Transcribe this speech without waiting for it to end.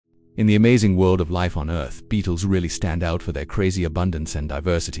In the amazing world of life on Earth, beetles really stand out for their crazy abundance and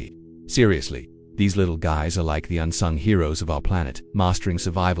diversity. Seriously, these little guys are like the unsung heroes of our planet, mastering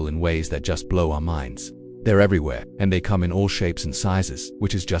survival in ways that just blow our minds. They're everywhere, and they come in all shapes and sizes,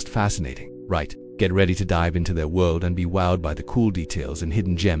 which is just fascinating, right? Get ready to dive into their world and be wowed by the cool details and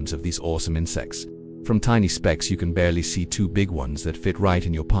hidden gems of these awesome insects. From tiny specks you can barely see to big ones that fit right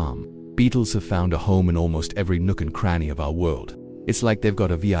in your palm, beetles have found a home in almost every nook and cranny of our world. It's like they've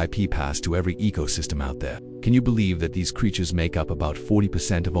got a VIP pass to every ecosystem out there. Can you believe that these creatures make up about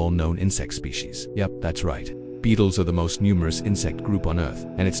 40% of all known insect species? Yep, that's right. Beetles are the most numerous insect group on Earth,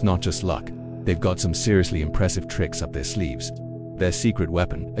 and it's not just luck. They've got some seriously impressive tricks up their sleeves. Their secret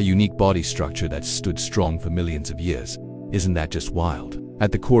weapon, a unique body structure that's stood strong for millions of years. Isn't that just wild?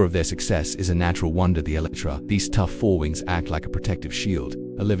 At the core of their success is a natural wonder, the elytra. These tough forewings act like a protective shield,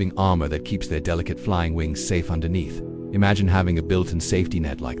 a living armor that keeps their delicate flying wings safe underneath. Imagine having a built-in safety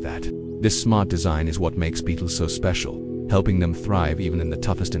net like that. This smart design is what makes beetles so special, helping them thrive even in the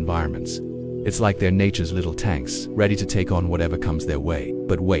toughest environments. It's like they're nature's little tanks, ready to take on whatever comes their way.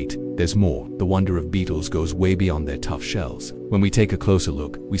 But wait, there's more. The wonder of beetles goes way beyond their tough shells. When we take a closer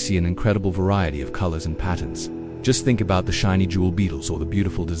look, we see an incredible variety of colors and patterns. Just think about the shiny jewel beetles or the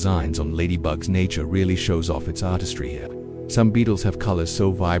beautiful designs on ladybugs. Nature really shows off its artistry here. Some beetles have colors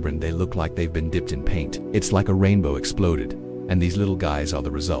so vibrant they look like they've been dipped in paint. It's like a rainbow exploded, and these little guys are the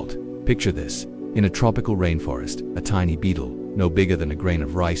result. Picture this. In a tropical rainforest, a tiny beetle, no bigger than a grain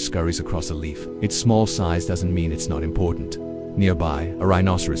of rice, scurries across a leaf. Its small size doesn't mean it's not important. Nearby, a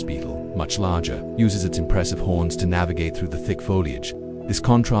rhinoceros beetle, much larger, uses its impressive horns to navigate through the thick foliage. This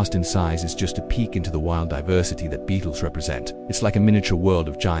contrast in size is just a peek into the wild diversity that beetles represent. It's like a miniature world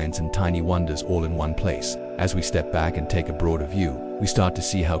of giants and tiny wonders all in one place. As we step back and take a broader view, we start to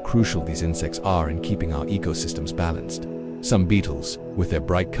see how crucial these insects are in keeping our ecosystems balanced. Some beetles, with their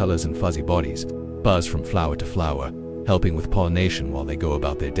bright colors and fuzzy bodies, buzz from flower to flower, helping with pollination while they go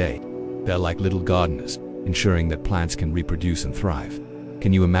about their day. They're like little gardeners, ensuring that plants can reproduce and thrive.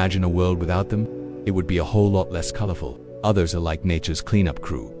 Can you imagine a world without them? It would be a whole lot less colorful. Others are like nature's cleanup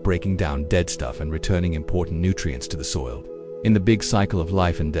crew, breaking down dead stuff and returning important nutrients to the soil. In the big cycle of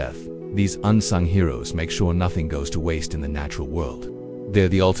life and death, these unsung heroes make sure nothing goes to waste in the natural world. They're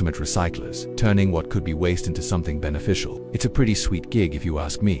the ultimate recyclers, turning what could be waste into something beneficial. It's a pretty sweet gig if you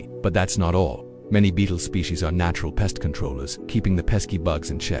ask me, but that's not all. Many beetle species are natural pest controllers, keeping the pesky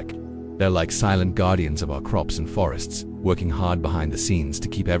bugs in check. They're like silent guardians of our crops and forests, working hard behind the scenes to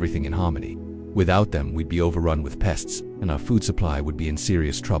keep everything in harmony. Without them, we'd be overrun with pests, and our food supply would be in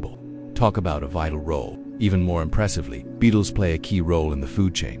serious trouble. Talk about a vital role. Even more impressively, beetles play a key role in the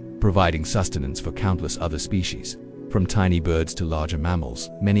food chain, providing sustenance for countless other species. From tiny birds to larger mammals,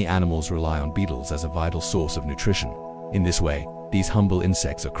 many animals rely on beetles as a vital source of nutrition. In this way, these humble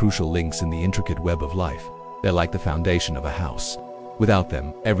insects are crucial links in the intricate web of life. They're like the foundation of a house. Without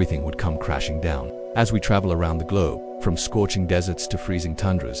them, everything would come crashing down. As we travel around the globe, from scorching deserts to freezing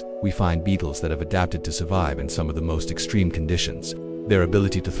tundras, we find beetles that have adapted to survive in some of the most extreme conditions. Their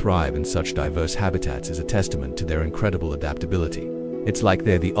ability to thrive in such diverse habitats is a testament to their incredible adaptability. It's like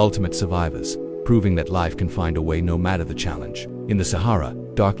they're the ultimate survivors, proving that life can find a way no matter the challenge. In the Sahara,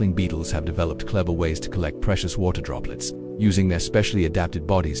 darkling beetles have developed clever ways to collect precious water droplets, using their specially adapted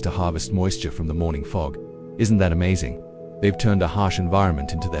bodies to harvest moisture from the morning fog. Isn't that amazing? They've turned a harsh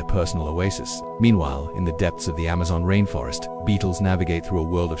environment into their personal oasis. Meanwhile, in the depths of the Amazon rainforest, beetles navigate through a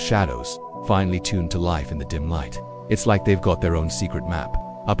world of shadows, finely tuned to life in the dim light. It's like they've got their own secret map.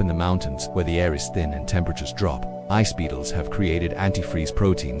 Up in the mountains, where the air is thin and temperatures drop, ice beetles have created antifreeze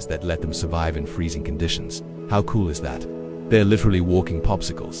proteins that let them survive in freezing conditions. How cool is that? They're literally walking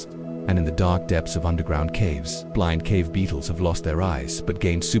popsicles. And in the dark depths of underground caves, blind cave beetles have lost their eyes but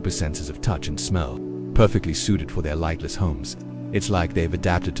gained super senses of touch and smell, perfectly suited for their lightless homes. It's like they've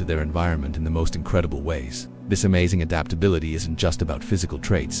adapted to their environment in the most incredible ways. This amazing adaptability isn't just about physical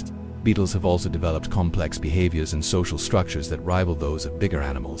traits. Beetles have also developed complex behaviors and social structures that rival those of bigger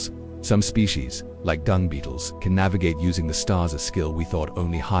animals. Some species, like dung beetles, can navigate using the stars, a skill we thought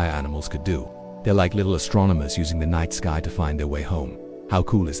only higher animals could do. They're like little astronomers using the night sky to find their way home. How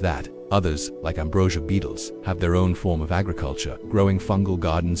cool is that? Others, like ambrosia beetles, have their own form of agriculture, growing fungal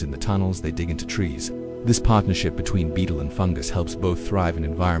gardens in the tunnels they dig into trees. This partnership between beetle and fungus helps both thrive in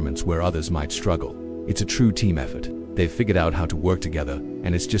environments where others might struggle. It's a true team effort. They've figured out how to work together,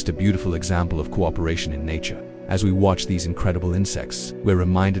 and it's just a beautiful example of cooperation in nature. As we watch these incredible insects, we're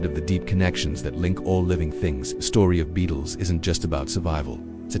reminded of the deep connections that link all living things. The story of beetles isn't just about survival.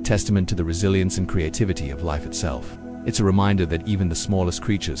 It's a testament to the resilience and creativity of life itself. It's a reminder that even the smallest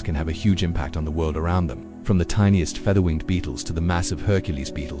creatures can have a huge impact on the world around them. from the tiniest feather-winged beetles to the massive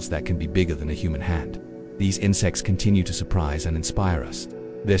Hercules beetles that can be bigger than a human hand. These insects continue to surprise and inspire us.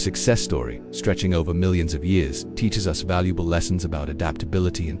 Their success story, stretching over millions of years, teaches us valuable lessons about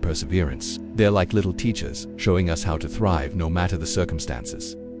adaptability and perseverance. They're like little teachers, showing us how to thrive no matter the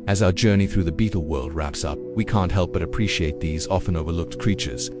circumstances. As our journey through the beetle world wraps up, we can't help but appreciate these often overlooked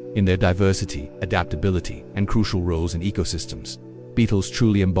creatures in their diversity, adaptability, and crucial roles in ecosystems. Beetles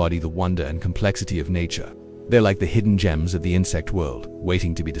truly embody the wonder and complexity of nature. They're like the hidden gems of the insect world,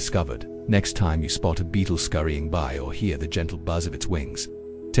 waiting to be discovered. Next time you spot a beetle scurrying by or hear the gentle buzz of its wings,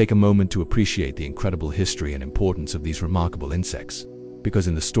 take a moment to appreciate the incredible history and importance of these remarkable insects. Because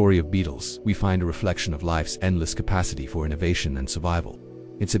in the story of beetles, we find a reflection of life's endless capacity for innovation and survival.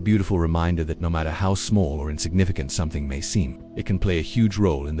 It's a beautiful reminder that no matter how small or insignificant something may seem, it can play a huge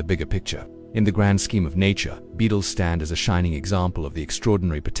role in the bigger picture. In the grand scheme of nature, beetles stand as a shining example of the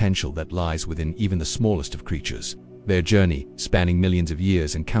extraordinary potential that lies within even the smallest of creatures. Their journey, spanning millions of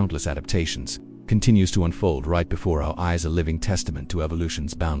years and countless adaptations, continues to unfold right before our eyes, a living testament to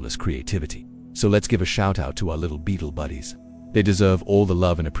evolution's boundless creativity. So let's give a shout out to our little beetle buddies. They deserve all the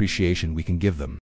love and appreciation we can give them.